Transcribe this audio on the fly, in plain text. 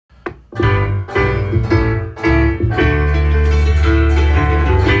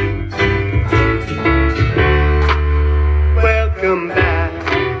Welcome back.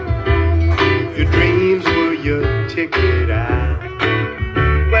 Your dreams were your ticket out.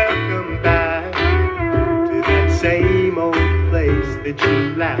 Welcome back to that same old place that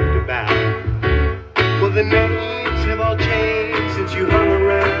you laughed about. Well, the names have all changed since you hung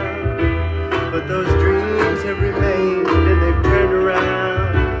around, but those dreams have remained and they've turned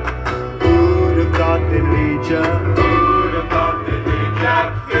around. Who'd have thought they'd lead ya? Who'd have thought they'd lead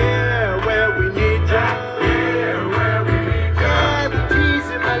ya? Here where we need ya. Here where we need ya. Yeah, we tease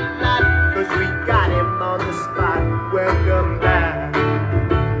him a lot, 'cause we got him on the spot. Welcome back.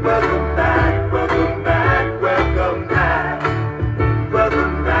 Welcome back. Welcome back. Welcome back.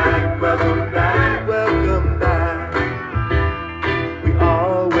 Welcome back. Welcome back. Welcome back. We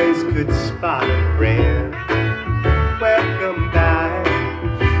always could spot a friend. Welcome back.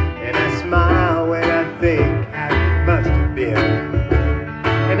 And I smile when I think how it must have been.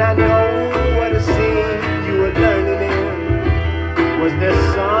 And I know what a scene you were learning in. Was there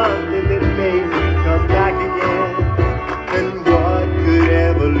something that made you come back again? And what could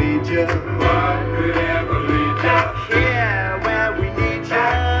ever lead you? What could ever lead you? Back here where we need you.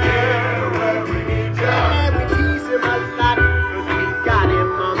 Back here where we need you. Yeah, we tease him a lot, 'cause we got him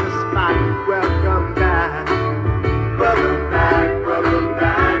on the spot. Welcome back. Welcome back. Welcome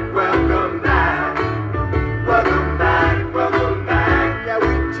back. Welcome back. Welcome back. Welcome back. Yeah,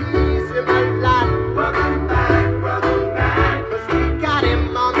 we tease him a lot. Welcome back. Welcome back. 'Cause we got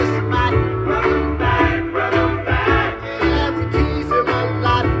him on the spot. Welcome back. Welcome back. Yeah, we tease him a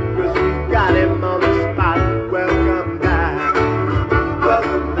lot. 'Cause we got him on the spot. Welcome back.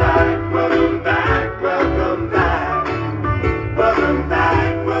 Welcome back. Welcome back. Welcome back. Welcome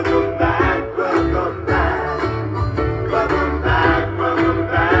back. Welcome back. Welcome back. Welcome back. Welcome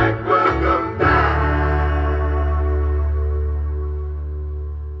back. Welcome back.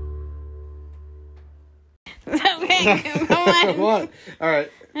 Okay, come on. What? All right.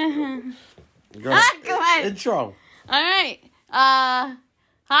 Go Go ahead. Intro. All right.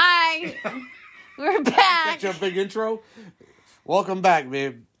 Hi. We're back. That's your big intro. Welcome back,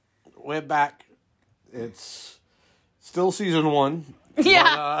 babe. We're back. It's still season 1.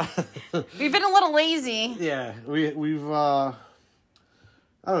 Yeah. But, We've been a little lazy. yeah. We've I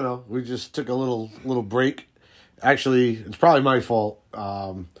don't know. We just took a little break. Actually, it's probably my fault.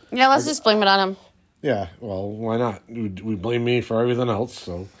 Yeah, let's just blame it on him. Yeah. Well, why not? We blame me for everything else,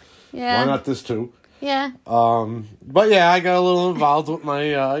 so Yeah. why not this too? Yeah. But yeah, I got a little involved with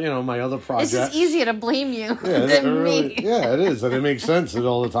my my other project. It's just easier to blame you Yeah, than really, me. yeah, it is, and it makes sense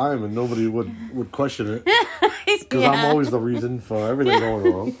all the time, and nobody would question it because Yeah. I'm always the reason for everything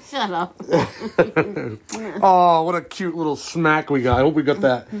going wrong. Shut up. Oh, what a cute little smack we got! I hope we got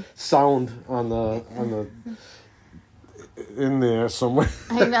that sound on the in there somewhere.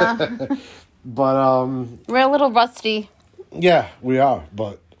 I know. But We're a little rusty. yeah, we are.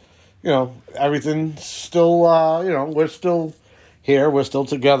 But everything's still we're still here. We're still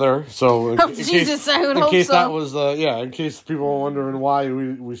together. So Oh, Jesus, I would in hope case so. that was in case people were wondering why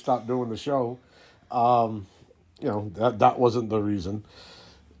we stopped doing the show, that wasn't the reason.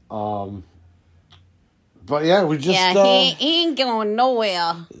 But yeah, we just he ain't going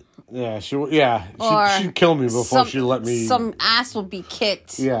nowhere. yeah, Or she'd kill me before she let me. Some ass will be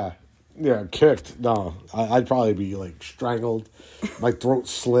kicked. Yeah, kicked. No, I'd probably be like strangled, my throat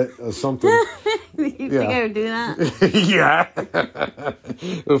slit or something. You think I would do that? Yeah.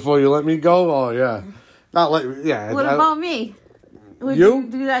 Before you let me go? Oh, yeah. Not let yeah. What about me? Would You? you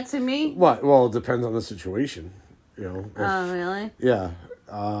do that to me? What? Well, it depends on the situation. If, Oh, really? yeah.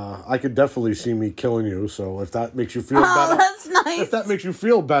 I could definitely see me killing you, so if that makes you feel Oh, better. that's nice. If that makes you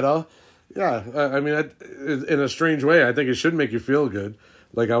feel better, yeah. I mean, in a strange way, I think it should make you feel good.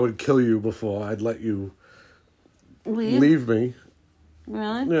 Like, I would kill you before I'd let you leave me.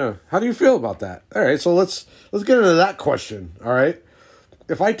 Really? Yeah. How do you feel about that? All right, so let's get into that question, all right?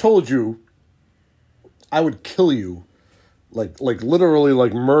 If I told you I would kill you, like literally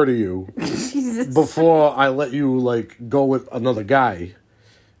like murder you Jesus. before I let you like go with another guy,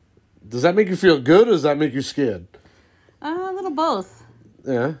 does that make you feel good or does that make you scared? A little both.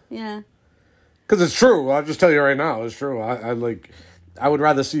 Yeah. Yeah. Because it's true. I'll just tell you right now, it's true. I would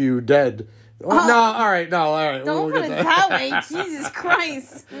rather see you dead. Oh, no, all right. Don't we'll put get it that way. Jesus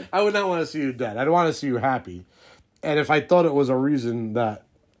Christ. I would not want to see you dead. I'd want to see you happy. And if I thought it was a reason that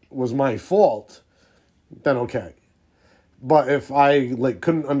was my fault, then okay. But if I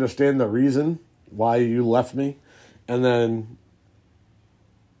couldn't understand the reason why you left me, and then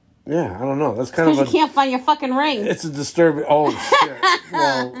Yeah, I don't know. That's kind Because of you can't find your fucking ring. It's a disturbing... Oh, shit.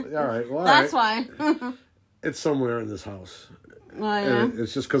 Well, all right. Well, That's all right. why. It's somewhere in this house. Oh, yeah. And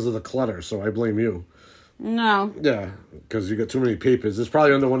it's just because of the clutter, so I blame you. No. Yeah, because you got too many papers. It's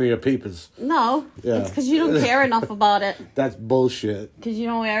probably under one of your papers. No. Yeah. It's because you don't care enough about it. That's bullshit. Because you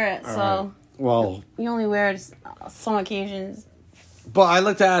don't wear it, All so... right. Well... You only wear it some occasions. But I'd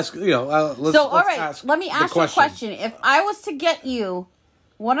like to ask, let's So, all right, ask let me ask you a question. If I was to get you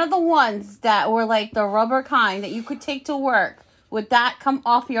one of the ones that were like the rubber kind that you could take to work, would that come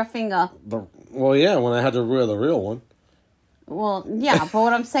off your finger? Well, yeah, when I had to wear the real one. Well, yeah, but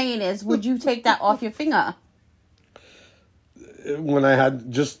what I'm saying is, would you take that off your finger? When I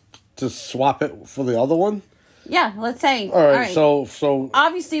had just to swap it for the other one? Yeah, let's say. All right. So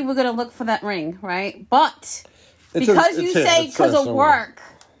obviously we're going to look for that ring, right? But because you say because of work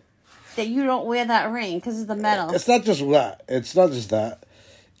that you don't wear that ring because of the metal. It's not just that. It's not just that.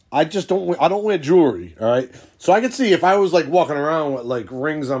 I don't wear jewelry, all right? So I could see if I was like walking around with like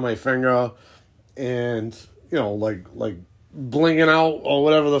rings on my finger and, like blinging out or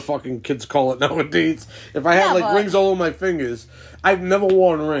whatever the fucking kids call it nowadays. If I had rings all over my fingers, I've never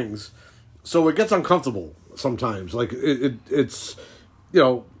worn rings. So it gets uncomfortable sometimes. Like it's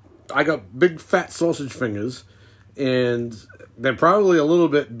I got big fat sausage fingers and they're probably a little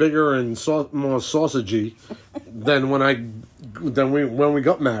bit bigger and more sausagey than when we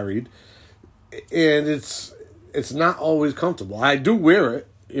got married, and it's not always comfortable. I do wear it,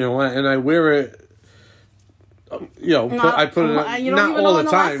 and I wear it. I put it. You don't not even all know the when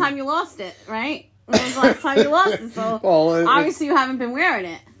the time. last time you lost it, right? When was the last time you lost it? So obviously you haven't been wearing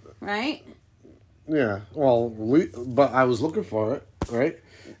it, right? Yeah. Well, but I was looking for it, right?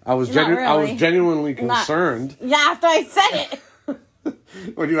 I was Not really. I was genuinely concerned. Yeah, after I said it.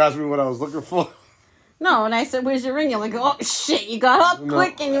 When you asked me what I was looking for. No, and I said, "Where's your ring?" You're like, "Oh shit!" You got up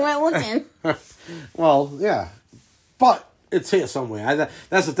quick and you went looking. Well, yeah, but it's here somewhere.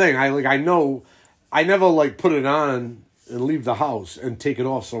 That's the thing. I know. I never put it on and leave the house and take it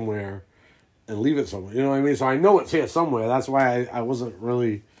off somewhere and leave it somewhere. You know what I mean? So I know it's here somewhere. That's why I wasn't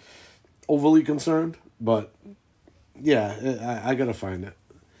really overly concerned. But yeah, I gotta find it.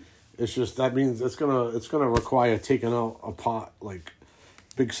 It's just that means it's gonna require taking out apart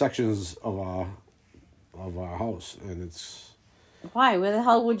big sections of our house, and it's why? Where the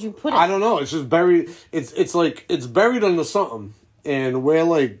hell would you put it? I don't know. It's just buried. It's buried under something, and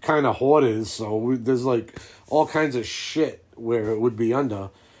we're kind of hoarders, so there's all kinds of shit where it would be under,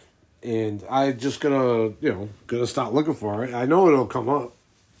 and I just gonna start looking for it. I know it'll come up.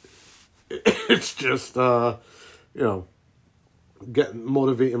 It's just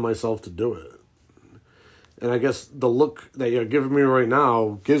motivating myself to do it. And I guess the look that you're giving me right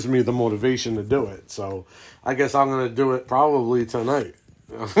now gives me the motivation to do it. So I guess I'm going to do it probably tonight.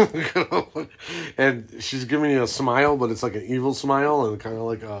 And she's giving me a smile, but it's like an evil smile and kind of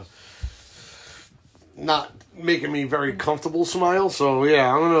like a not making me very comfortable smile. So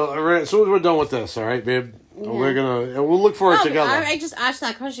yeah, I'm going to, as soon as we're done with this, all right, babe? Yeah. We'll look for it together. I just asked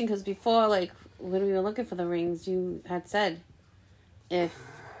that question because before, when we were looking for the rings, you had said if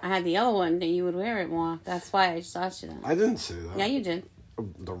I had the other one that you would wear it more. That's why I just asked you that. I didn't say that. Yeah, you did.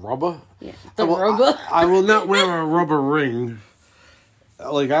 The rubber? Yeah. The rubber? I will not wear a rubber ring.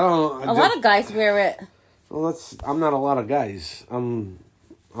 I don't... A lot of guys wear it. Well, I'm not a lot of guys. I'm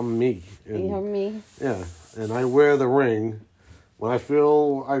me. And, you're me? Yeah. And I wear the ring when I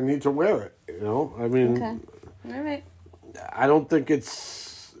feel I need to wear it, I mean... Okay. All right. I don't think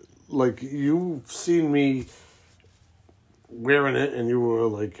it's... you've seen me wearing it and you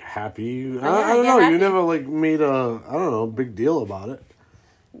were happy. I don't know. Happy. You never made a big deal about it.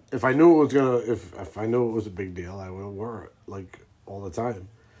 If I knew it was if I knew it was a big deal, I would wear it all the time.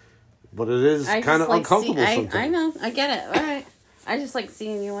 But it is kind of uncomfortable sometimes. I know. I get it. All right. I just like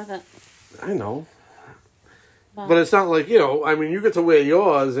seeing you with it. I know. But it's not I mean, you get to wear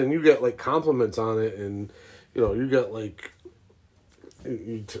yours and you get compliments on it, and you get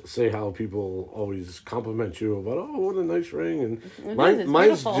you say how people always compliment you about, oh, what a nice ring, and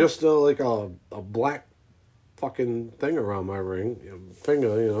mine's just a black fucking thing around my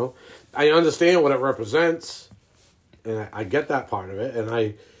finger. I understand what it represents, and I get that part of it,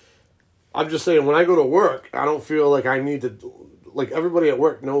 and I'm just saying when I go to work, I don't feel like I need to. Everybody at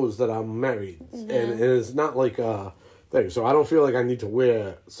work knows that I'm married, and it's not a thing, so I don't feel like I need to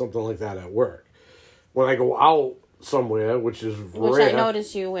wear something like that at work. When I go out somewhere, which is rare. Which I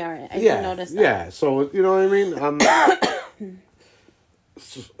noticed you wear it. I did notice that. Yeah, so, you know what I mean?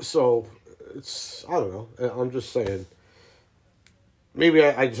 So, it's, I don't know. I'm just saying. Maybe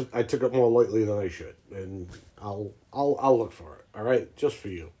I took it more lightly than I should. And I'll look for it, all right? Just for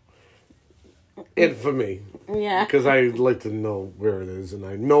you. it for me. Yeah. Because I like to know where it is, and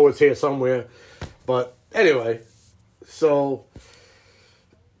I know it's here somewhere. But anyway, so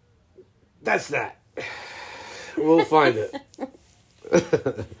that's that. We'll find it.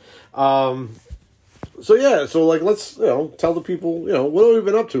 So yeah, so like let's tell the people what have we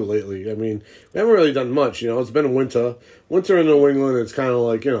been up to lately. I mean, we haven't really done much. It's been winter in New England. It's kind of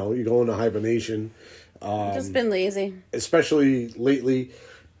like you go into hibernation. Just been lazy, especially lately.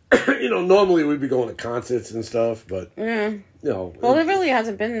 Normally we'd be going to concerts and stuff, but well, there really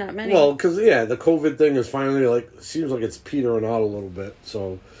hasn't been that many. Well, because the COVID thing is finally seems like it's petering out a little bit,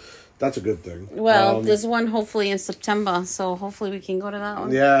 so. That's a good thing. Well, there's one hopefully in September, so hopefully we can go to that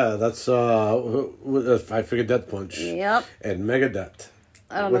one. Yeah, that's I Figured Death Punch. Yep. And Megadeth.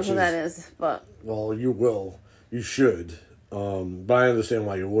 I don't know who that is, but... Well, you will. You should. But I understand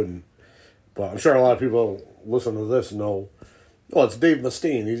why you wouldn't. But I'm sure a lot of people listen to this know. Well, it's Dave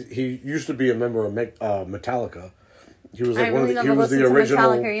Mustaine. He used to be a member of Metallica. He was like he was the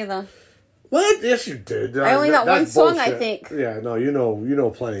original. Metallica either. What? Yes, you did. I only got one song, bullshit. I think. Yeah, no, you know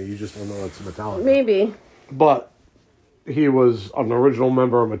plenty. You just don't know it's Metallica. Maybe. But he was an original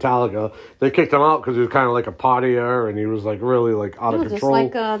member of Metallica. They kicked him out because he was kind of like a partier, and he was really out of control.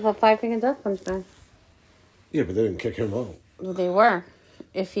 Just like the Five Finger Death Punch guy. Yeah, but they didn't kick him out. Well, they were.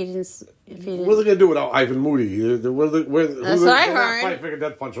 If he didn't. What are they gonna do without Ivan Moody? That's what I heard. Five Finger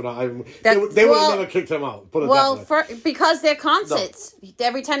Death Punch without Ivan. They would have never kicked him out. Put it that way. Because their concerts. No.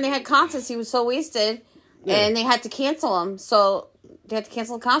 Every time they had concerts, he was so wasted, and they had to cancel him. So they had to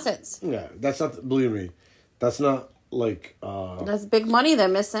cancel the concerts. Yeah, that's not. Believe me, that's not like. That's big money they're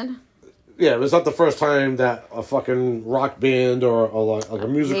missing. Yeah, it was not the first time that a fucking rock band or like a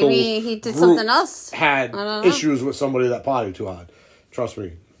musical. Maybe he did something else. Had issues with somebody that partied too hard. Trust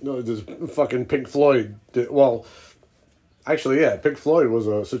me. No, this fucking Pink Floyd. Actually, Pink Floyd was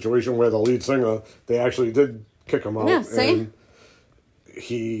a situation where the lead singer, they actually did kick him out. Yeah, see? And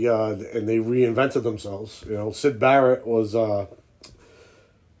he and they reinvented themselves. Sid Barrett was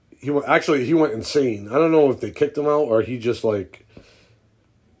he went insane. I don't know if they kicked him out or he just I'm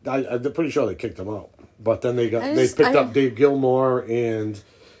pretty sure they kicked him out. But then they picked up Dave Gilmour and.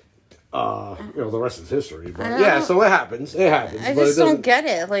 The rest is history. But so it happens. It happens. I just don't get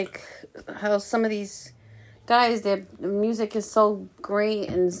it. Like, how some of these guys, their music is so great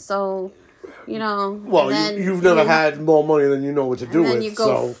and so, Well, you've never had more money than you know what to do with. And then you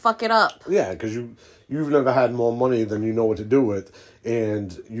go fuck it up. Yeah, because you've never had more money than you know what to do with.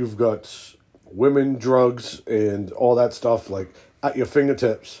 And you've got women, drugs, and all that stuff, at your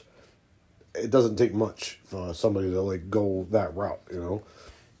fingertips. It doesn't take much for somebody to, go that route,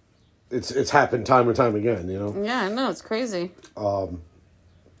 It's happened time and time again, Yeah, I know, it's crazy. But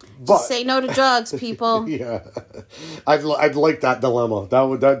just say no to drugs, people. Yeah, I'd like that dilemma.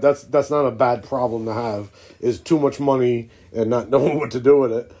 That's not a bad problem to have. Is too much money and not knowing what to do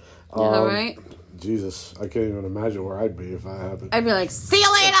with it. Yeah, right. Jesus, I can't even imagine where I'd be if I had it. I'd be like, see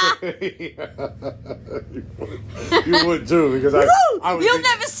you later. You would too, because you'll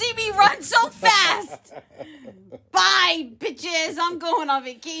never see me run so fast. Bye, bitches. I'm going on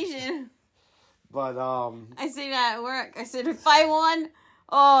vacation. But I say that at work. I said if I won,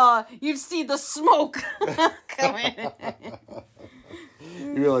 you'd see the smoke coming.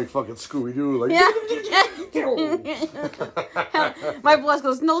 You're like fucking Scooby-Doo, My boss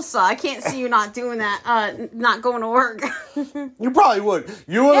goes, no, sir, I can't see you not doing that, not going to work. You probably would.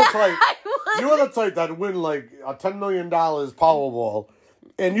 You were the type. You were the type that'd win a $10 million Powerball,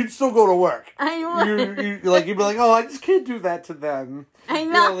 and you'd still go to work. I would. You'd be like, oh, I just can't do that to them. I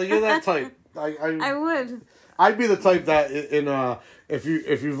know. You're that type. I would. I'd be the type that if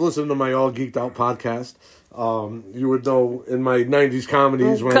you've listened to my All Geeked Out podcast. You would know in my 90s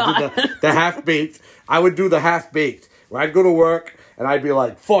comedies when I did the half-baked, I would do the half-baked, where I'd go to work and I'd be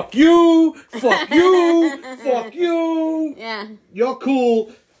like, fuck you, fuck you, fuck you. Yeah. You're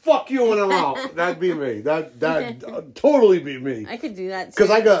cool, fuck you, and I'm out. That'd be me. That'd totally be me. I could do that too. Because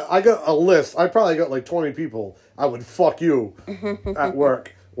I got a list. I probably got 20 people I would fuck you at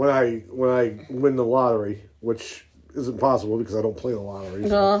work when I win the lottery, which isn't possible because I don't play the lottery. So,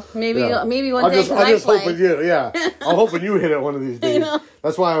 well, maybe one day. I'm just hoping you. Yeah, I'm hoping you hit it one of these days.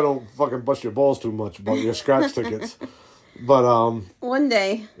 That's why I don't fucking bust your balls too much about your scratch tickets. But one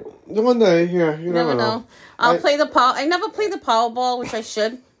day. Yeah, you never know. I never play the Powerball, which I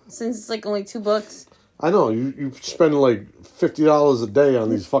should, since it's only $2. I know you spend $50 a day on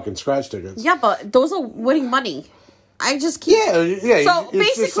these fucking scratch tickets. Yeah, but those are winning money. I just keep. Yeah. So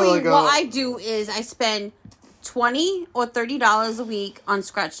basically, what I do is I spend $20 or $30 a week on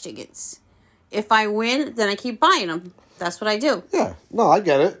scratch tickets. If I win, then I keep buying them That's what I do. Yeah. No, I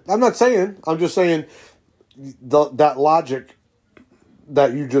get it. I'm not saying. I'm just saying that logic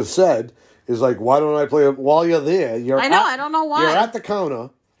that you just said is like, why don't I play it while you're there? I don't know why. You're at the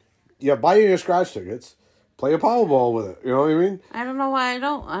counter. You're buying your scratch tickets. Play a Powerball with it. You know what I mean? I don't know why I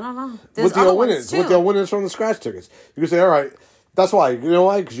don't. I don't know. There's With your other winnings. ones too. With your winnings from the scratch tickets. You can say, all right, that's why. You know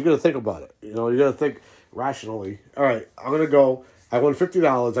why? Because you got to think about it. You know, you got to think rationally. All right, I'm going to go. I won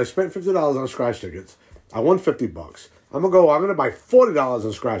 $50. I spent $50 on scratch tickets. I won $50. I'm going to buy $40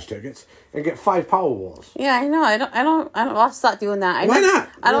 in scratch tickets and get 5 Powerballs. Yeah, I know. I'll start doing that. Why not?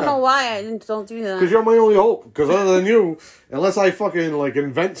 I don't know why I don't do that. Because you're my only hope. Because other than you, unless I fucking like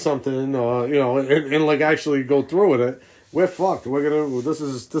invent something, and like actually go through with it, we're fucked. This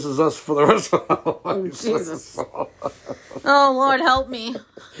is us for the rest of our lives. Jesus. Oh Lord, help me.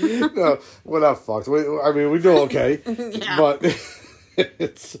 No, we're not fucked. We do okay. Yeah. But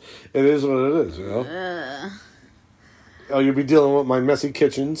it is what it is, you know. You'll be dealing with my messy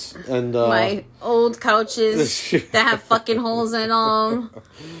kitchens and my old couches that have fucking holes in them,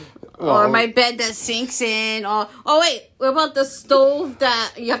 or my bed that sinks in, or wait, what about the stove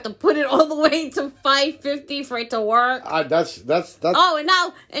that you have to put it all the way to 550 for it to work? That's. Oh, and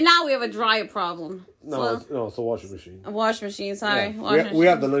now we have a dryer problem. No, it's a washing machine. A washing machine. Sorry, yeah. We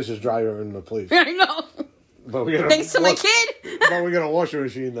have the nicest dryer in the place. I know. But Thanks to my kid. But we got a washing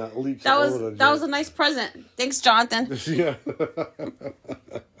machine that leaks. That was a nice present. Thanks, Jonathan. Yeah. But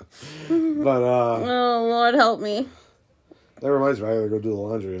oh Lord, help me. That reminds me, I gotta go do the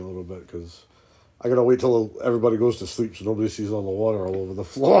laundry in a little bit because I gotta wait till everybody goes to sleep so nobody sees all the water all over the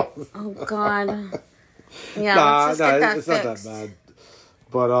floor. Oh God. Yeah, let's just get that it's fixed. not that bad.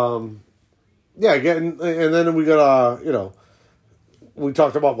 But yeah, and then we got we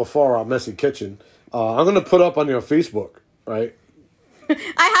talked about before our messy kitchen. I'm going to put up on your Facebook, right? I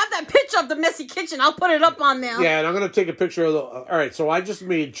have that picture of the messy kitchen. I'll put it up on there. Yeah, and I'm going to take a picture of the... all right, so I just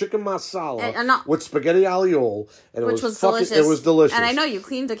made chicken masala with spaghetti alioli. Which was delicious. It was delicious. And I know you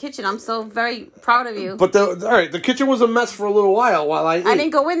cleaned the kitchen. I'm so very proud of you. But the kitchen was a mess for a little while I ate. I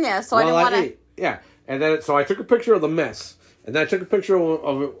didn't go in there, so I didn't want to... Yeah, and then so I took a picture of the mess, and then I took a picture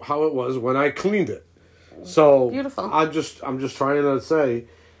of how it was when I cleaned it. So beautiful. I'm just trying to say...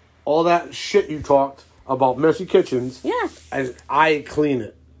 all that shit you talked about messy kitchens. Yeah. And I clean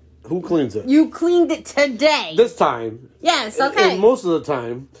it. Who cleans it? You cleaned it today. This time. Yes, okay. And most of the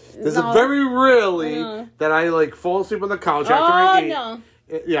time. There's very rarely that I like fall asleep on the couch after I eat. No.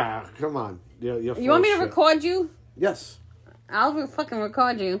 Yeah, come on. You want me to record you? Yes. I'll fucking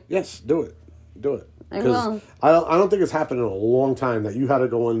record you. Yes, do it. Do it. I will. I don't think it's happened in a long time that you had to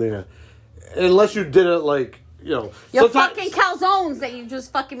go in there. Unless you did it like... Your fucking calzones that you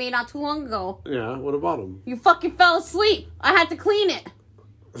just fucking made not too long ago. Yeah, what about them? You fucking fell asleep. I had to clean it.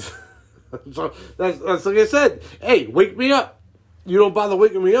 So that's like I said. Hey, wake me up. You don't bother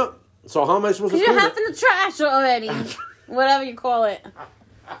waking me up. So how am I supposed to clean it? You're half in the trash already. Whatever you call it.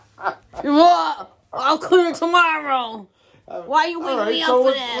 I'll clean it tomorrow. Why you waking me up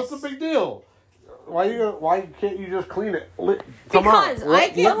for this? What's the big deal? Why can't you just clean it tomorrow? Because I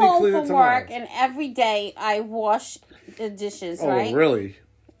get home from work and every day I wash the dishes, right? Oh, really?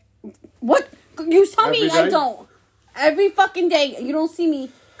 What? You tell me Every day? I don't. Every fucking day, you don't see me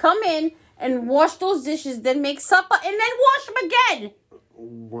come in and wash those dishes, then make supper, and then wash them again.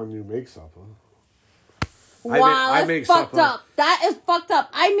 When you make supper. Wow, I make fucked supper. up. That is fucked up.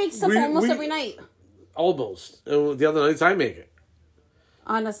 I make supper almost every night. Almost. The other nights I make it.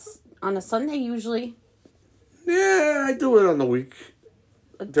 On a Sunday, usually. Yeah, I do it on the week.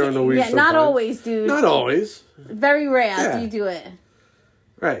 During the week. Yeah, not always, dude. Not always. Very rare do you do it.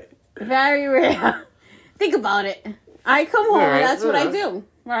 Right. Very rare. Think about it. I come home and that's what I do,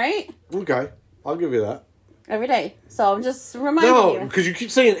 right? Okay. I'll give you that. Every day. So I'm just reminding you. No, because you keep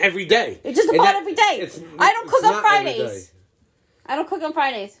saying every day. It's just about every day. I don't cook on Fridays. I don't cook on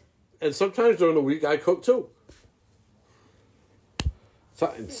Fridays. And sometimes during the week I cook too.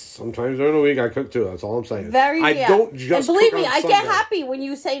 Sometimes during the week I cook too. That's all I'm saying. Very rare. I don't just and believe cook me, on I Sunday. get happy when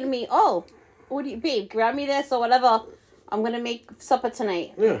you say to me, "Oh, what do you, babe? Grab me this or whatever. I'm gonna make supper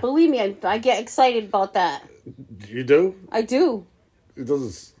tonight." Yeah. Believe me, I get excited about that. You do? I do. It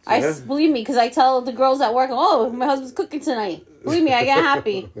doesn't. Believe me, because I tell the girls at work, "Oh, my husband's cooking tonight." Believe me, I get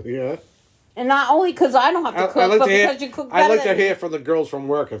happy. Yeah. And not only because I don't have to cook, but because you cook better. I'd like to hear from the girls from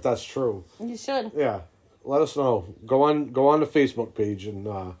work if that's true. You should. Yeah. Let us know. Go on the Facebook page and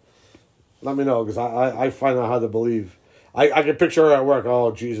let me know, because I find that hard to believe. I can picture her at work.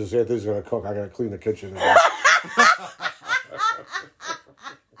 Oh, Jesus, Anthony's going to cook. I got to clean the kitchen.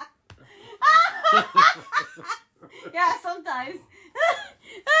 Yeah, sometimes.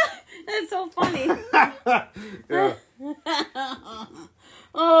 That's so funny. Yeah.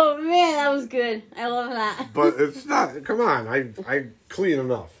 it's not. Come on, I clean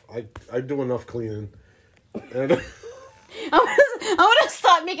enough. I do enough cleaning. And I want to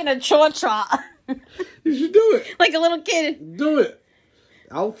start making a chore trot. you should do it. Like a little kid. Do it.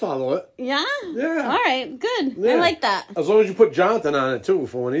 I'll follow it. Yeah? Yeah. All right, good. Yeah. I like that. As long as you put Jonathan on it, too,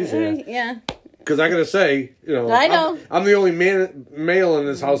 for when he's here. Yeah. Because I got to say, you know. I know. I'm the only male in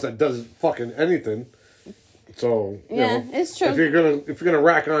this house that does fucking anything. So, you know. It's true. If you're gonna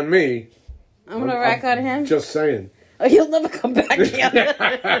rack on me. I'm going to rack on him? Just saying. Oh, he'll never come back here.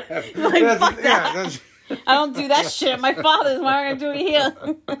 Like, fuck that. I don't do that shit at my father's. Why am I going to do it here?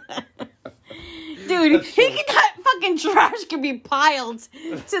 Dude, that fucking trash can be piled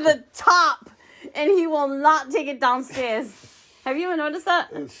to the top, and he will not take it downstairs. Have you ever noticed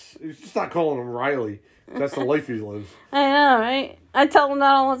that? You just not calling him Riley. That's the life he lives. I know, right? I tell him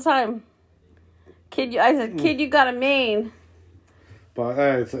that all the time. Kid, you got a mane. But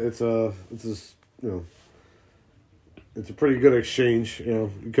it's a pretty good exchange. You know,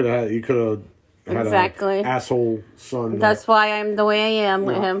 you could have had exactly an asshole son. That's why I'm the way I am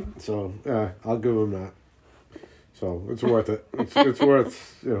with him. So yeah, I'll give him that. So it's worth it. It's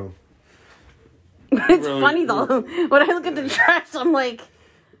worth, you know. It's really funny though. When I look at the trash, I'm like,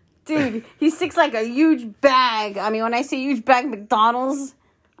 dude, he sticks like a huge bag. I mean, when I say huge bag, McDonald's,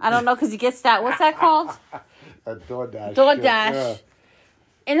 I don't know, because he gets that. What's that called? A DoorDash. DoorDash. Yeah.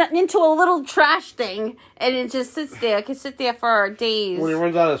 And into a little trash thing, and it just sits there. It can sit there for days. When he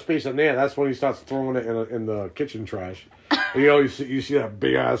runs out of space in there, that's when he starts throwing it in the kitchen trash. And you see that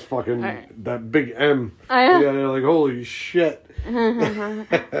big ass fucking that big M. Yeah, they're like, holy shit.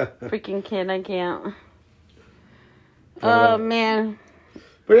 Freaking kid, I can't. Oh man.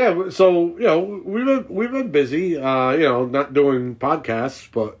 But yeah, so you know we've been busy. You know, not doing podcasts,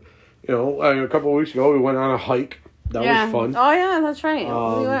 but you know, a couple of weeks ago we went on a hike. That was fun. Oh yeah, that's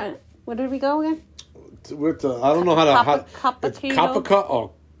right. Where did we go again? With I don't know how to it's Coppicut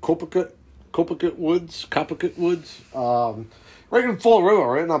or Coppicut Woods. Right in Fall River,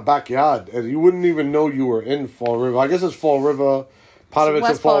 right in our backyard, and you wouldn't even know you were in Fall River. I guess it's Fall River. Part of it's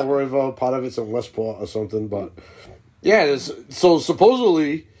in Fall River. Part of it's in Westport or something. But yeah, so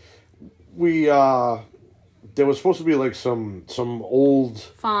supposedly we there was supposed to be like some old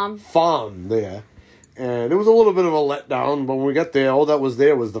farm there. And it was a little bit of a letdown, but when we got there, all that was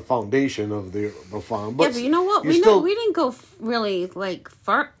there was the foundation of the farm. But yeah, but you know what? We didn't go really like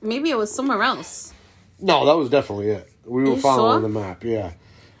far. Maybe it was somewhere else. No, that was definitely it. We were following the map, yeah.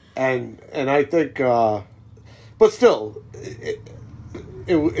 And I think, but still, it.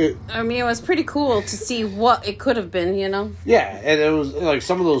 I mean, it was pretty cool to see what it could have been, you know. Yeah, and it was like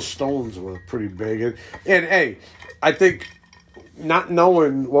some of those stones were pretty big, and hey, I think not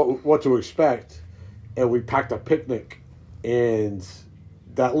knowing what to expect. And we packed a picnic, and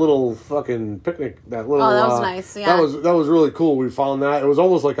that little fucking picnic, that little... Oh, that was nice, yeah. That was really cool. We found that. It was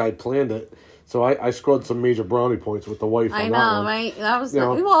almost like I planned it. So I scored some major brownie points with the wife. I know, right? That was...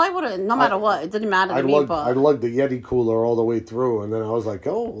 well, I would have... No matter what. It didn't matter to me, but... I lugged the Yeti cooler all the way through, and then I was like,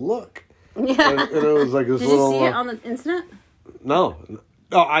 oh, look. Yeah. And it was like this little... Did you see it on the internet? No.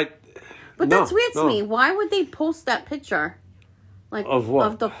 But that's weird to me. Why would they post that picture? Like, of what?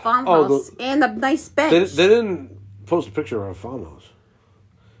 Of the farmhouse and the nice bench. They didn't post a picture of a farmhouse.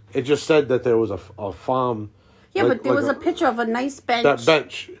 It just said that there was a farm. Yeah, but there was a picture of a nice bench. That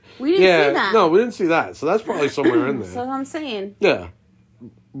bench. We didn't see that. No, we didn't see that. So that's probably somewhere in there. That's what I'm saying. Yeah.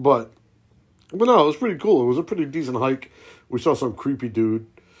 But no, it was pretty cool. It was a pretty decent hike. We saw some creepy dude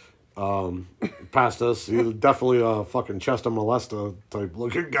past us. He was definitely a fucking Chester molester type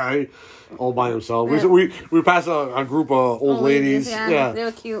looking guy, all by himself. Yeah. We passed a group of old ladies. Yeah, they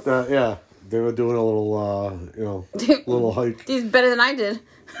were cute. Yeah, they were doing a little, little hike. He's better than I did.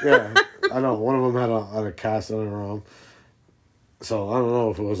 Yeah, I know. One of them had a cast on her arm. So I don't know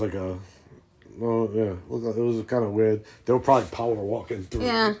if it was like a. Well, yeah, it was kind of weird. They were probably power walking through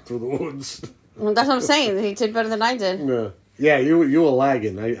the woods. Well, that's what I'm saying. He did better than I did. Yeah. Yeah, you were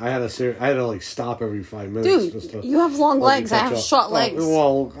lagging. I had to like stop every 5 minutes. Dude, just to you have long legs. I have short legs.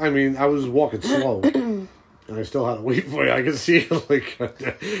 Well, I mean, I was walking slow, and I still had to wait for you. I could see like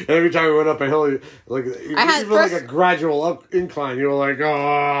every time we went up a hill, like like a gradual incline. You were like, oh.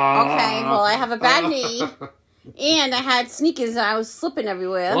 Okay, well, I have a bad knee, and I had sneakers, and I was slipping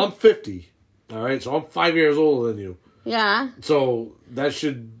everywhere. Well, I'm 50. All right, so I'm 5 years older than you. Yeah. So that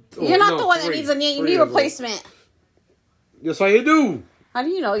should. You're not the one that needs a knee replacement. Yes, I do. How do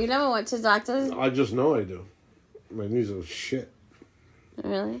you know? You never went to the doctor? I just know I do. My knees are shit.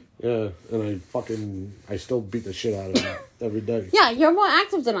 Really? Yeah, and I still beat the shit out of them every day. Yeah, you're more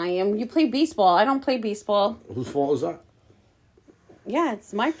active than I am. You play baseball. I don't play baseball. Whose fault is that? Yeah,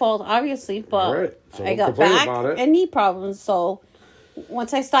 it's my fault, obviously, but All right. So I got complain back about it. and knee problems. So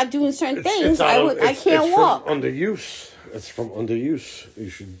once I start doing certain things, I can't it's walk. From underuse. It's from underuse. You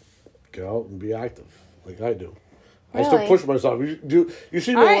should get out and be active, like I do. I still Really? push myself. You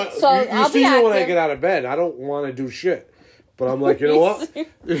see me? All right, so I'll see be me when I active. get out of bed. I don't want to do shit, but I'm like, you know what?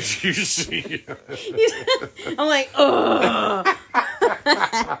 You see? I'm like, ugh.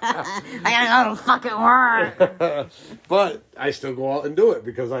 I gotta go to fucking work. But I still go out and do it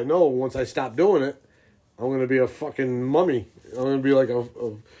because I know once I stop doing it, I'm gonna be a fucking mummy. I'm gonna be like a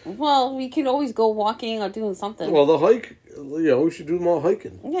Well, we can always go walking or doing something. well, the hike. We should do more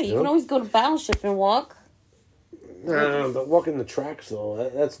hiking. Yeah, you can always go to Battleship and walk. Nah, but walking the tracks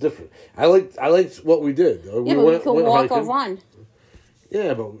though, that's different. I liked what we did. Yeah, but we could walk or hiking. run.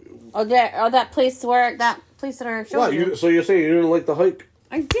 Yeah, but Or that place that I showed what? you. So you're saying you didn't like the hike?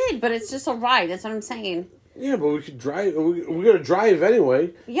 I did, but it's just a ride. That's what I'm saying. Yeah, but we could drive. We're gonna drive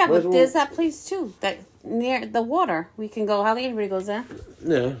anyway. Yeah, Might as but well- there's that place too, that near the water. We can go. Hardly anybody goes there.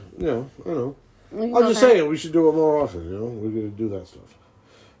 Yeah, I know. We can I'm go just there. saying we should do it more often. We're gonna do that stuff.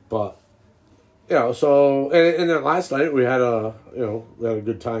 But so and then last night we had a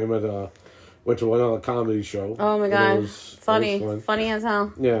good time at went to another comedy show. Oh my And god, it was fun. funny as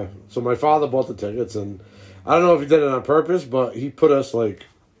hell. Yeah. So my father bought the tickets, and I don't know if he did it on purpose, but he put us like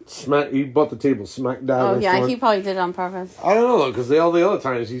smack. He bought the table smack down. Oh in yeah, front. he probably did it on purpose. I don't know because all the other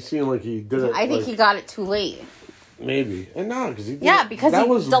times he seemed like he did it. I think he got it too late. Maybe and no, because he did Yeah, because that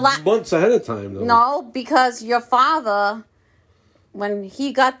was months ahead of time though. No, because your father, when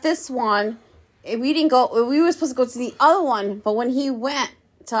he got this one, we didn't go. We were supposed to go to the other one, but when he went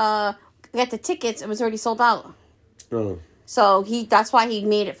to get the tickets, it was already sold out. Oh. So that's why he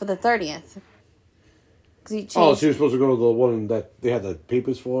made it for the 30th. He changed. Oh, so you're supposed to go to the one that they had the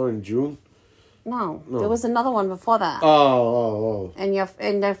papers for in June? No, there was another one before that. Oh.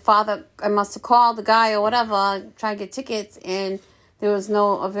 And their father, I must have called the guy or whatever, trying to get tickets, and there was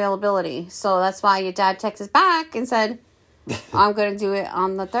no availability. So that's why your dad texted back and said, I'm going to do it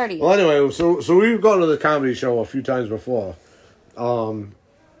on the 30th. Well, anyway, so we've gone to the comedy show a few times before. And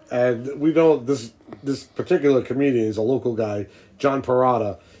we know this particular comedian is a local guy, John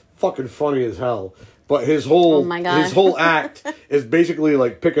Parada. Fucking funny as hell. But his whole act is basically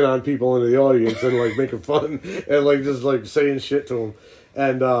like picking on people in the audience and like making fun and like just like saying shit to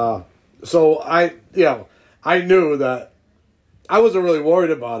them. And so I knew that I wasn't really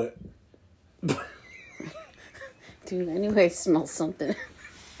worried about it. Dude, anyway, I smell something.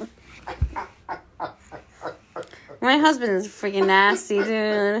 My husband is freaking nasty,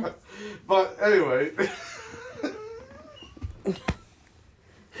 dude. But anyway.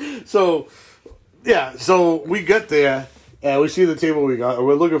 So we get there, and we see the table we got, and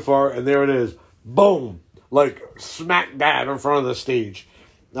we're looking for it, and there it is. Boom! Like, smack dab in front of the stage.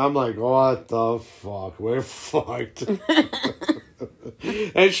 I'm like, what the fuck? We're fucked.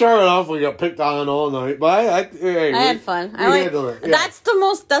 And sure enough, we got picked on all night. But I had fun. That's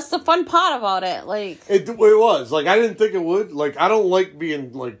the fun part about it. Like it was. Like, I didn't think it would. Like, I don't like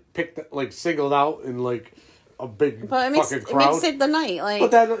being, like, picked, like, singled out in, like, a big fucking crowd. It makes it the night. Like,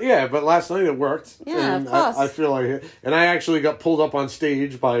 but last night it worked. Yeah, and of course. I feel like and I actually got pulled up on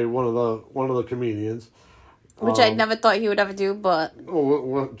stage by one of the comedians. Which I never thought he would ever do, but... Well,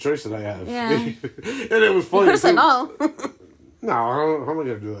 what choice did I have? Yeah. And it was funny. You could have said no. No, how am I going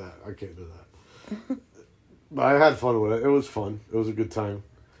to do that? I can't do that. But I had fun with it. It was fun. It was a good time.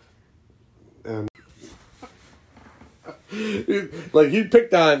 And... like, he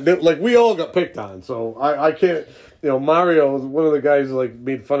picked on... Like, we all got picked on, so I can't... Mario, one of the guys, like,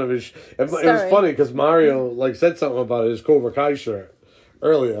 made fun of his... It was funny, because Mario, like, said something about his Cobra Kai shirt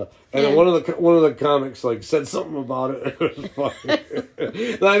earlier, and then one of the comics like said something about it. It was funny.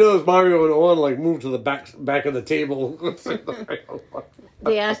 And I noticed Mario and Owen like moved to the back of the table.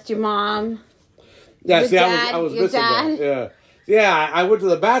 They asked your mom. Yeah, your I was missing that. Yeah, I went to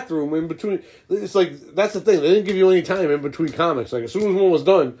the bathroom in between. It's like that's the thing. They didn't give you any time in between comics. Like as soon as one was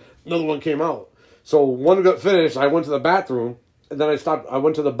done, another one came out. So one got finished. I went to the bathroom, and then I stopped. I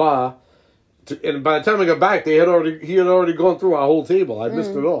went to the bar. And by the time I got back, he had already gone through our whole table. I missed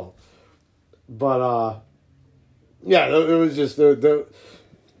it all. But it was just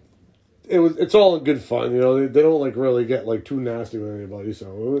it's all in good fun. They don't like really get like too nasty with anybody.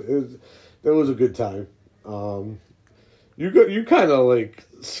 So it was a good time. You kind of like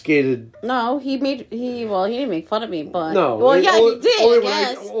skated. No, he didn't make fun of me, but no. Well, yeah, he did.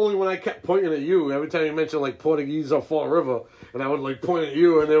 Only when I kept pointing at you every time you mentioned like Portuguese or Fall River. And I would like point at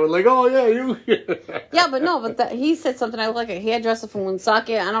you, and they were like, "Oh yeah, you." Yeah, but he said something. I was like a hairdresser from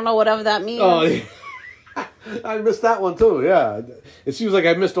Woonsocket. I don't know whatever that means. Oh, yeah. I missed that one too. Yeah, it seems like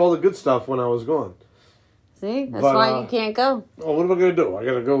I missed all the good stuff when I was gone. See, that's why you can't go. Oh, what am I gonna do? I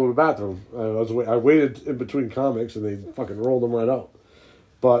gotta go to the bathroom. I waited in between comics, and they fucking rolled them right out.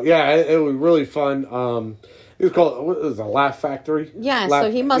 But yeah, it was really fun. It was called, what is it, Laugh Factory? Yeah,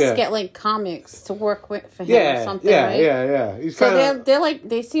 so he must get like comics to work with for him or something, yeah, right? Yeah. He's so they're like,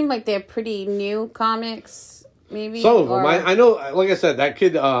 they seem like they're pretty new comics, maybe. Some of them. I know, like I said, that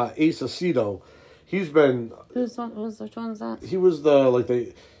kid Ace Aceto, he's been. Which one is that? He was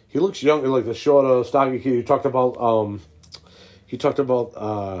he looks younger, like the shorter, stocky kid. He talked about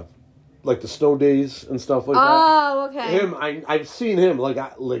like the snow days and stuff like that. Oh, okay. Him, I've seen him like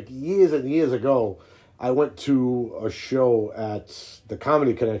years and years ago. I went to a show at the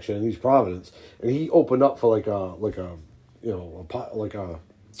Comedy Connection in East Providence, and he opened up for like a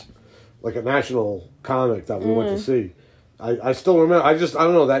national comic that we went to see. I still remember. I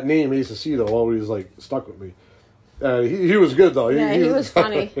don't know, that name Ace Aceto always like stuck with me. He was good though. He was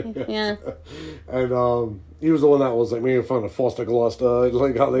funny. Yeah. And he was the one that was like making fun of Foster Gloucester,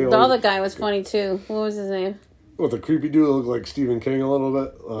 like how they. The other guy was funny too. What was his name? What, the creepy dude that looked like Stephen King a little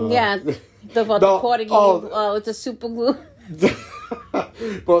bit? Yeah. The Portuguese with the super glue.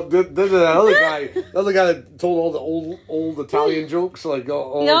 But then that other guy that told all the old Italian jokes, like he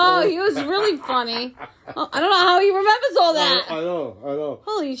was really funny. I don't know how he remembers all that. I know.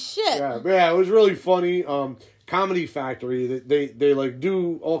 Holy shit! Yeah, it was really funny. Comedy Factory, they like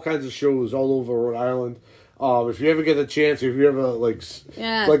do all kinds of shows all over Rhode Island. If you ever get a chance, if you ever like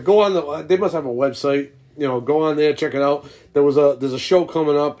go on they must have a website. Go on there, check it out. There's a show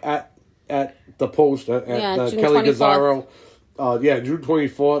coming up at the Post at Kelly 24th. Gazzaro. June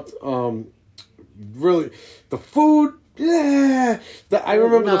 24th. Really, the food. Yeah, I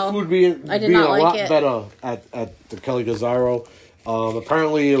remember the food being a lot better at the Kelly Gazzaro.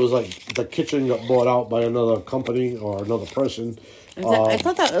 Apparently, it was like the kitchen got bought out by another company or another person. I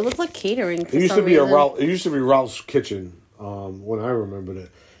thought that it looked like catering. It used to be It used to be Ralph's Kitchen when I remembered it.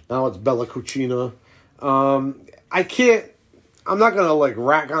 Now it's Bella Cucina. I'm not gonna like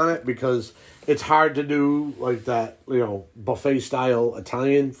rack on it because it's hard to do like that, buffet style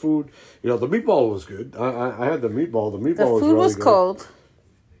Italian food. The meatball was good. I had the meatball. The food was really good. cold.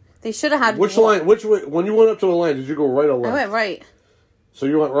 They should have had. Which line? Which way? When you went up to the line, did you go right or left? I went right. So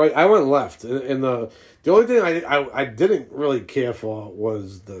you went right. I went left. And the only thing I didn't really care for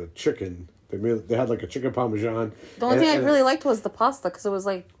was the chicken. They had like a chicken parmesan. The only thing I really liked was the pasta because it was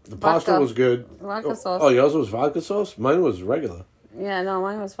like the pasta was good. Vodka sauce. Oh, yours was vodka sauce. Mine was regular. Yeah, no,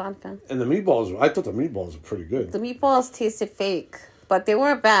 mine was vodka. And the meatballs, I thought the meatballs were pretty good. The meatballs tasted fake, but they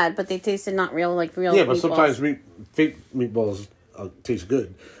weren't bad. But they tasted not real, like real. Yeah, but meatballs. sometimes fake meatballs taste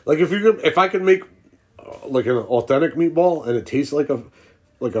good. Like if I could make like an authentic meatball and it tastes like a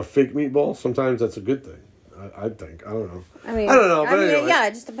fake meatball, sometimes that's a good thing. I think. I don't know. I don't know. But anyway. Yeah,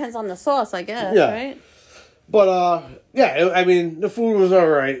 it just depends on the sauce, I guess. Yeah. Right. But the food was all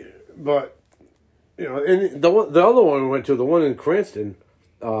right, but and the other one we went to, the one in Cranston,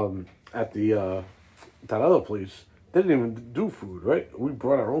 at the that other place, they didn't even do food, right? We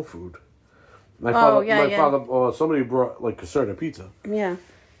brought our own food. My father, somebody brought like caserta pizza. Yeah.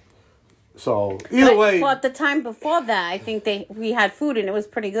 So either way, but the time before that, I think we had food and it was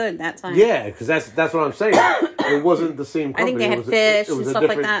pretty good that time. Yeah, because that's what I'm saying. It wasn't the same company. I think they had fish and stuff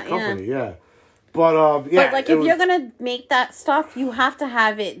like that. Company, yeah. But But like, if you're gonna make that stuff, you have to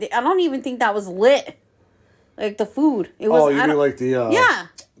have it. I don't even think that was lit. Like the food, it was. Oh, you mean like the yeah.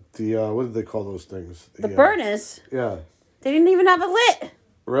 The what did they call those things? The burners. Yeah. They didn't even have it lit.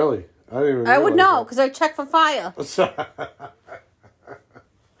 Really? I didn't even. I would know because I checked for fire.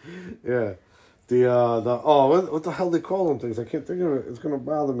 Yeah. What the hell they call them things? I can't think of it. It's gonna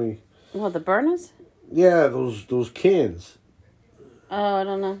bother me. What, the burners? Yeah, those cans. Oh, I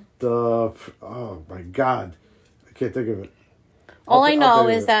don't know. Oh my God, I can't think of it. All I know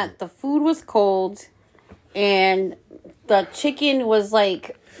is that the food was cold, and the chicken was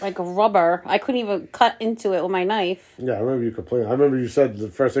like a rubber. I couldn't even cut into it with my knife. Yeah, I remember you complaining. I remember you said the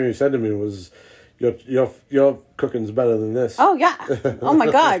first thing you said to me was, "Your cooking's better than this." Oh yeah! Oh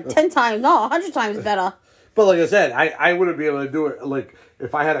my God, 10 times, no, 100 times better. But like I said, I wouldn't be able to do it. Like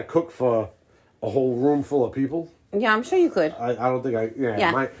if I had to cook for a whole room full of people. Yeah, I'm sure you could. I don't think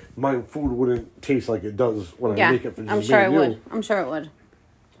my food wouldn't taste like it does when I make it for just I'm sure it you. would. I'm sure it would.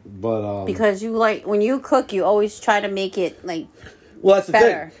 But because when you cook, you always try to make it like. Well, that's the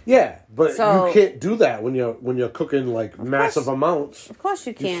better. thing. Yeah, but you can't do that when you're cooking like massive amounts. Of course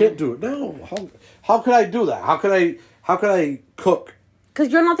you can. You can't do it. No. How could I do that? How could I cook?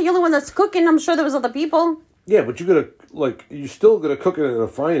 Because you're not the only one that's cooking. I'm sure there was other people. Yeah, but you're still gonna cook it in a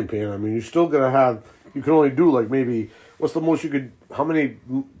frying pan. I mean, you're still gonna have you can only do like maybe what's the most you could? How many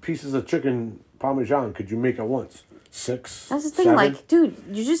pieces of chicken parmesan could you make at once? 6. That's the thing. 7? Like, dude,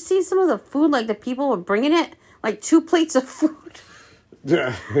 you just see some of the food. Like the people were bringing it, like 2 plates of food.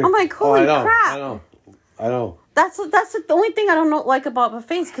 Yeah. I'm like, holy crap! I know. That's the only thing I don't know like about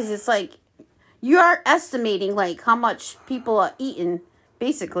buffets, because it's like you are estimating like how much people are eating,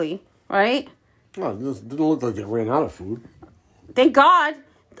 basically, right? Well, it didn't look like they ran out of food. Thank God.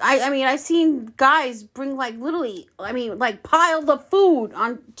 I mean, I've seen guys bring like literally, I mean, like piled of food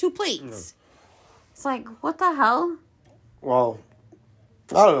on 2 plates. It's like, what the hell? Well,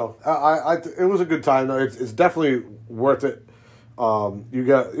 I don't know. I it was a good time. It's definitely worth it. You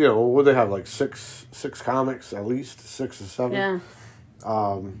got, what they have, like six comics at least, 6 or 7. Yeah.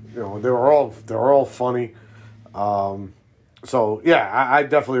 They're all funny. So yeah, I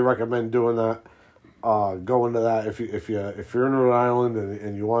definitely recommend doing that. Going to that if you're in Rhode Island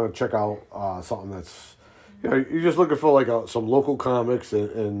and you want to check out something that's, you're just looking for like some local comics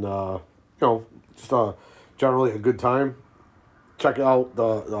and just generally a good time. Check out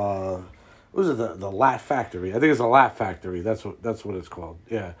the what is it, the Laugh Factory? I think it's the Laugh Factory. That's what it's called.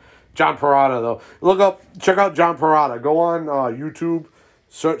 Yeah, John Parada though. Check out John Parada. Go on YouTube,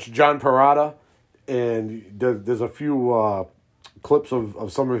 search John Parada, and there's a few clips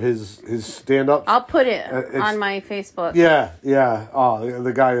of some of his stand-ups. I'll put it on my Facebook. Yeah. Oh,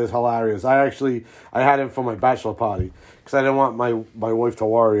 the guy is hilarious. I had him for my bachelor party because I didn't want my wife to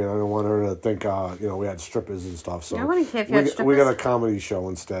worry, and I didn't want her to think we had strippers and stuff. So I wouldn't care if you had strippers. We got a comedy show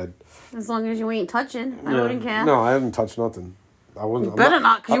instead. As long as you ain't touching, I wouldn't care. No, I haven't touched nothing. I wouldn't. You better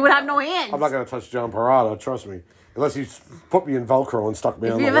not, because you would have no hands. I'm not gonna touch John Parada. Trust me. Unless you put me in Velcro and stuck me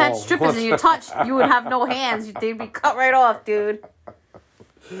on the wall. If you ever had strippers and you touched, you would have no hands. They'd be cut right off, dude.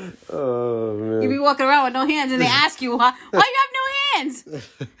 Oh, man. You'd be walking around with no hands, and they ask you, why you have no hands?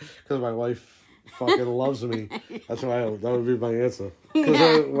 Because my wife fucking loves me. That's why that would be my answer.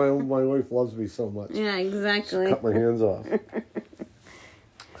 Because my wife loves me so much. Yeah, exactly. Cut my hands off.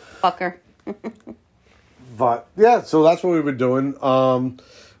 Fucker. But, yeah, so that's what we've been doing.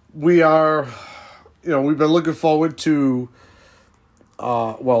 We are... we've been looking forward to,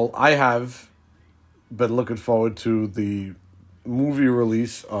 I have been looking forward to the movie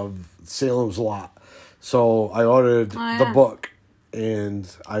release of Salem's Lot. So I ordered the book, and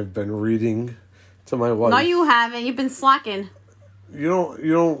I've been reading to my wife. No, you haven't. You've been slacking. You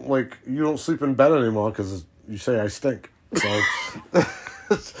don't sleep in bed anymore because you say I stink. So,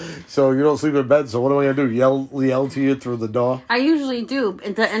 so you don't sleep in bed. So what am I gonna do? Yell to you through the door? I usually do,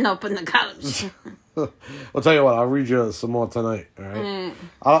 and to end up on the couch. I'll tell you what. I'll read you some more tonight. All right.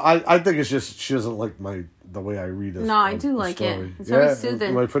 I think it's just she doesn't like the way I read it. No, I do like story. It. It's very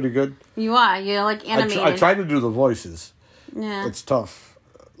soothing. Am I pretty good? You are. You're like animated. I try to do the voices. Yeah. It's tough.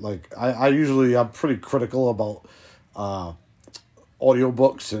 Like I'm pretty critical about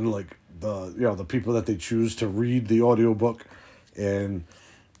audiobooks and like the people that they choose to read the audiobook, and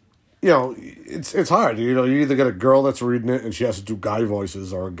it's hard. You either get a girl that's reading it and she has to do guy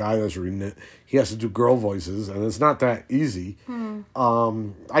voices, or a guy that's reading it, he has to do girl voices, and it's not that easy.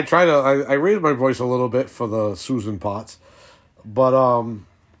 I raised my voice a little bit for the Susan Potts, but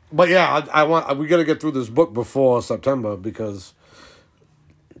yeah, we got to get through this book before September because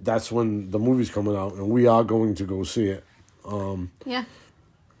that's when the movie's coming out, and we are going to go see it. Yeah,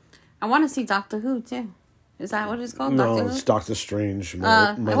 I want to see Doctor Who too. Is that what it's called? No, Doctor it's Who? Doctor Strange.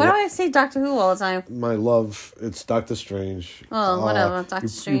 Why do I say Doctor Who all the time? My love, it's Doctor Strange. Oh, whatever, Doctor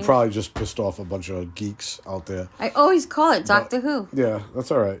Strange. You probably just pissed off a bunch of geeks out there. I always call it Doctor Who. Yeah, that's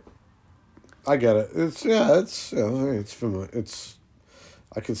all right. I get it. It's familiar.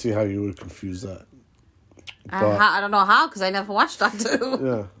 I can see how you would confuse that. I don't know how, because I never watched Doctor Who.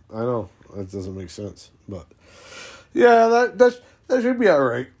 Yeah, I know. That doesn't make sense. But yeah, that should be all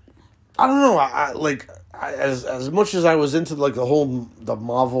right. I don't know. As much as I was into like the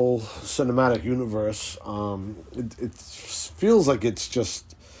Marvel Cinematic Universe, it feels like it's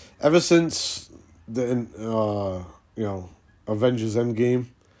just ever since the Avengers Endgame,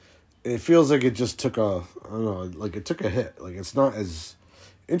 it feels like it just took it took a hit. Like it's not as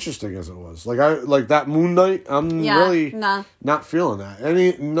interesting as it was. Like that Moon Knight, I'm really not feeling that.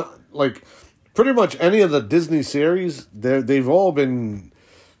 Pretty much any of the Disney series, they've all been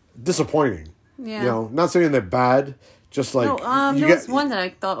disappointing. Yeah. Not saying they're bad, just like... there was one that I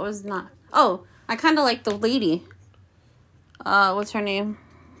thought was not... Oh, I kind of like the lady. What's her name?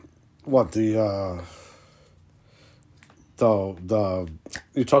 What, the...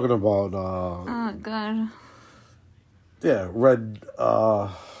 You're talking about... oh, God. Yeah, Red... what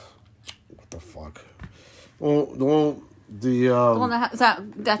the fuck? Well, The one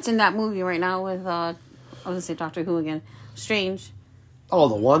that's in that movie right now with I was gonna say Doctor Who again. Strange. Oh,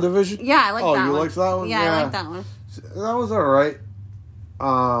 the WandaVision? Yeah, I like that one. Oh, you liked that one? Yeah, I like that one. That was all right.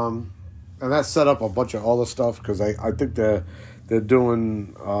 And that set up a bunch of other stuff because I think they're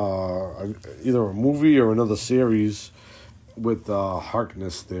doing either a movie or another series with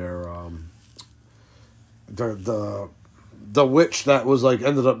Harkness there. The witch that was like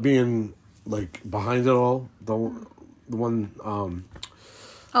ended up being like behind it all. The one.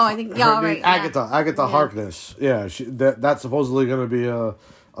 I think right. Agatha Harkness. Yeah, that's supposedly going to be a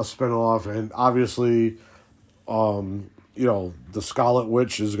spinoff, and obviously, the Scarlet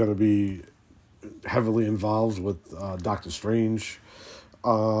Witch is going to be heavily involved with Doctor Strange. That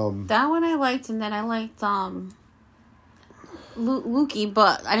one I liked, and then I liked Loki,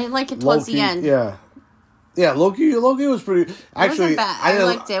 but I didn't like it towards the end. Yeah, Loki was pretty. Actually, I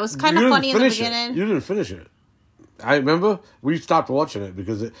liked it. It was kind of funny in the beginning. You didn't finish it. I remember we stopped watching it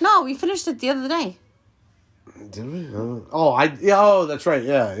because it. No, we finished it the other day. Did we? Oh, that's right.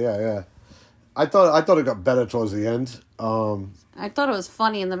 Yeah. I thought it got better towards the end. I thought it was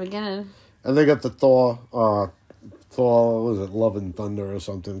funny in the beginning. And they got the Thor, what was it, Love and Thunder or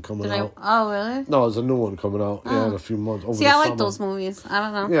something coming out. Oh, really? No, there's a new one coming out. Yeah, in a few months. Over I like those movies. I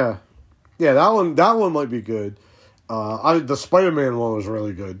don't know. Yeah, that one might be good. The Spider-Man one was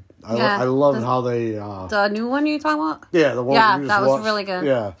really good. I loved how they... the new one you talking about? Yeah, the one we just was really good.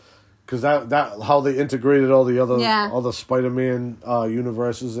 Yeah, because that how they integrated all the other Spider-Man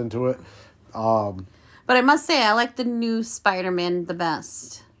universes into it. But I must say, I like the new Spider-Man the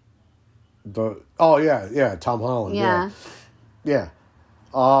best. Tom Holland. Yeah.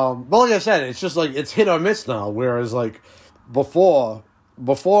 But like I said, it's just like it's hit or miss now. Whereas like before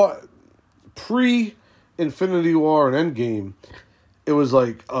pre-Infinity War and Endgame, it was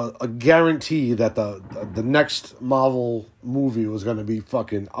like a guarantee that the next Marvel movie was going to be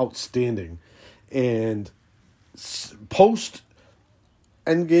fucking outstanding, and post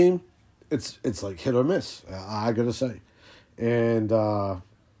Endgame, it's like hit or miss. I gotta say, and.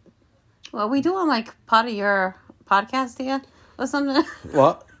 Well, we doing like part of your podcast here or something?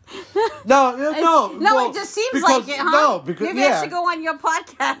 What? No. Well, it just seems like it, huh? No, because maybe I should go on your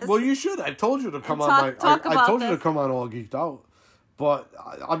podcast. Well, you should. I told you to come on I told you to come on All Geeked Out. But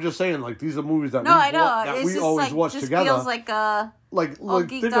I'm just saying, like, these are movies that we always watch together. Feels like All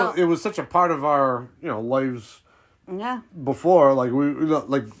Geeked Out. It was such a part of our lives. Yeah. Before, like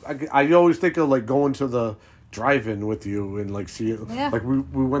I always think of like going to the drive-in with you and like see it. Yeah. Like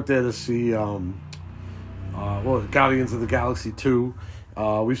we went there to see Guardians of the Galaxy 2.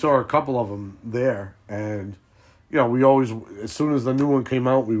 We saw a couple of them there, and we always, as soon as the new one came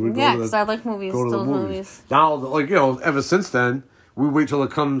out, we would go to the, because I like movies. go to the movies. Now, like ever since then, we wait till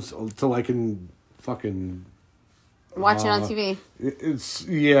it comes till I can fucking watch it on TV.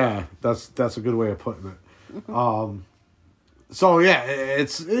 That's a good way of putting it. So yeah,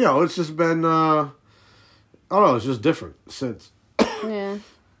 it's it's just been I don't know, it's just different since. Yeah.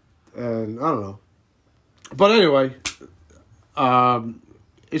 And I don't know. But anyway,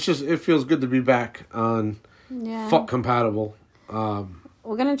 it feels good to be back on Fuck Compatible.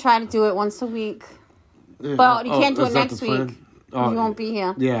 We're gonna try to do it once a week. Yeah. But you can't do it next week. You won't be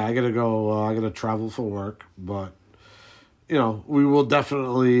here. Yeah, I gotta go. I gotta travel for work, but we will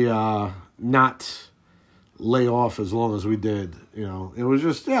definitely not lay off as long as we did. It was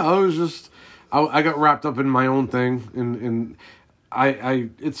just I got wrapped up in my own thing, and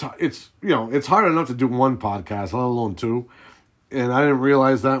it's hard enough to do one podcast, let alone two, and I didn't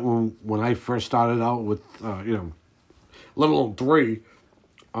realize that when I first started out with let alone three.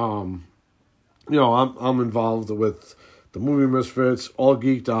 I'm involved with the Movie Misfits, All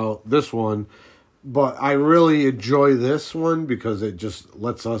Geeked Out, this one, but I really enjoy this one because it just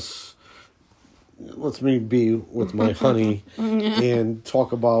lets me be with my honey and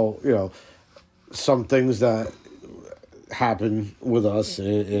talk about some things that happen with us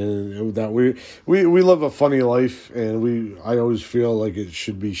and that we live a funny life, and I always feel like it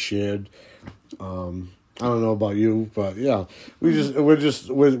should be shared. I don't know about you, but yeah, I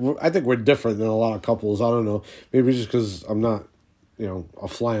think we're different than a lot of couples. I don't know, maybe just because I'm not, a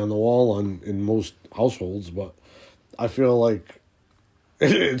fly on the wall in most households, but I feel like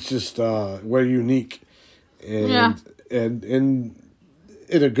it's just we're unique, and in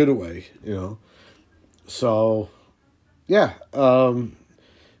a good way, So, yeah. Can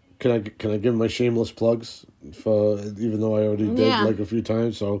I give my shameless plugs for, even though I already did like a few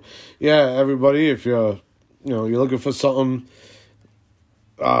times? So, yeah, everybody, if you're you're looking for something,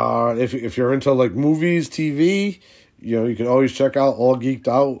 if you're into like movies, TV, you can always check out All Geeked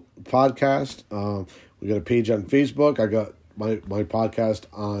Out podcast. We got a page on Facebook. I got my podcast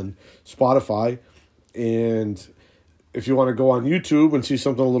on Spotify. And if you want to go on YouTube and see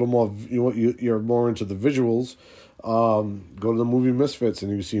something a little more, you're more into the visuals, go to the Movie Misfits,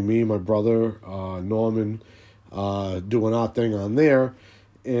 and you can see me, my brother, Norman, doing our thing on there.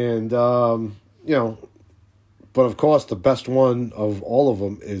 And, but of course, the best one of all of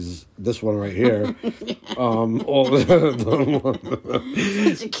them is this one right here.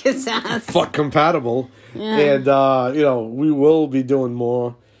 Kiss ass. Fuck compatible. Yeah. And, we will be doing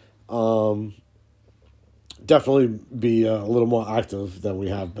more. Definitely be a little more active than we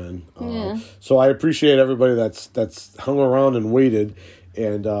have been. So I appreciate everybody that's hung around and waited.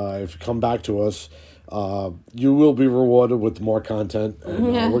 And if you come back to us, you will be rewarded with more content.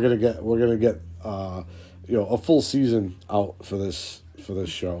 And we're gonna get a full season out for this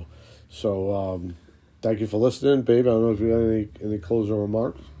show. So thank you for listening, babe. I don't know if you got any closing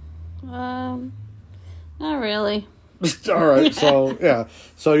remarks. Not really. All right. So yeah.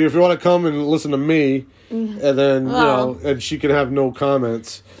 So if you want to come and listen to me, and then and she can have no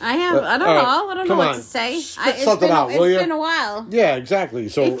comments. I don't know what to say. It's been a while. Yeah, exactly.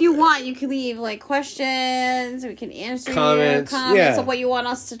 So if you want, you can leave like questions. We can answer your comments of what you want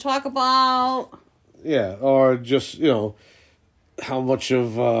us to talk about. Yeah, or just how much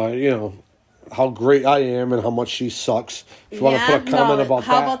of how great I am and how much she sucks. If you want to put a comment about that.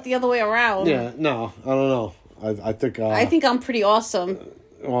 How about the other way around? Yeah, no, I don't know. I think I'm pretty awesome.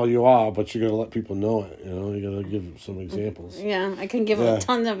 Well, you are, but you're gonna let people know it. You gotta give some examples. Yeah, I can give a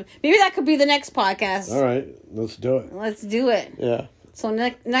ton of. Maybe that could be the next podcast. All right, let's do it. Let's do it. Yeah. So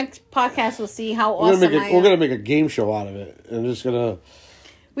next podcast, we'll see how awesome I am. We're gonna make a game show out of it, and just gonna.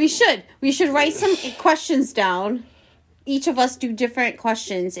 We should write some questions down. Each of us do different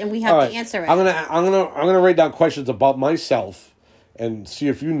questions, and we have to answer it. I'm gonna write down questions about myself. And see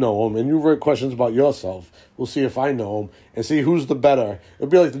if you know them, and you write questions about yourself. We'll see if I know them, and see who's the better. It'll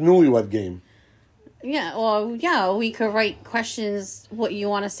be like the newlywed game. Yeah, well, yeah, we could write questions, what you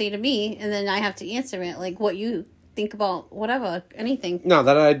want to say to me, and then I have to answer it, like what you think about whatever, anything. No,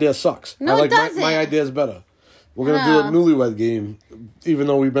 that idea sucks. No, it doesn't. My idea is better. We're going to do a newlywed game, even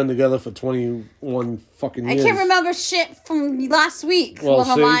though we've been together for 21 fucking years. I can't remember shit from last week. Well,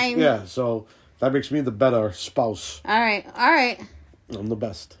 see, yeah, so that makes me the better spouse. All right. I'm the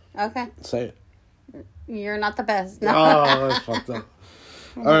best. Okay. Say it. You're not the best. No. Oh, that's fucked up.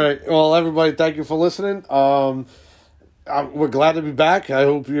 All right. Well, everybody, thank you for listening. We're glad to be back. I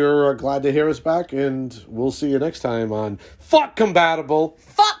hope you're glad to hear us back, and we'll see you next time on Fuck Compatible.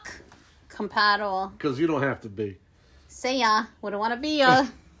 Fuck Compatible. Because you don't have to be. Say ya. Wouldn't want to be ya.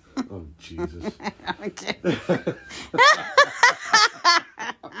 Oh, Jesus. Okay.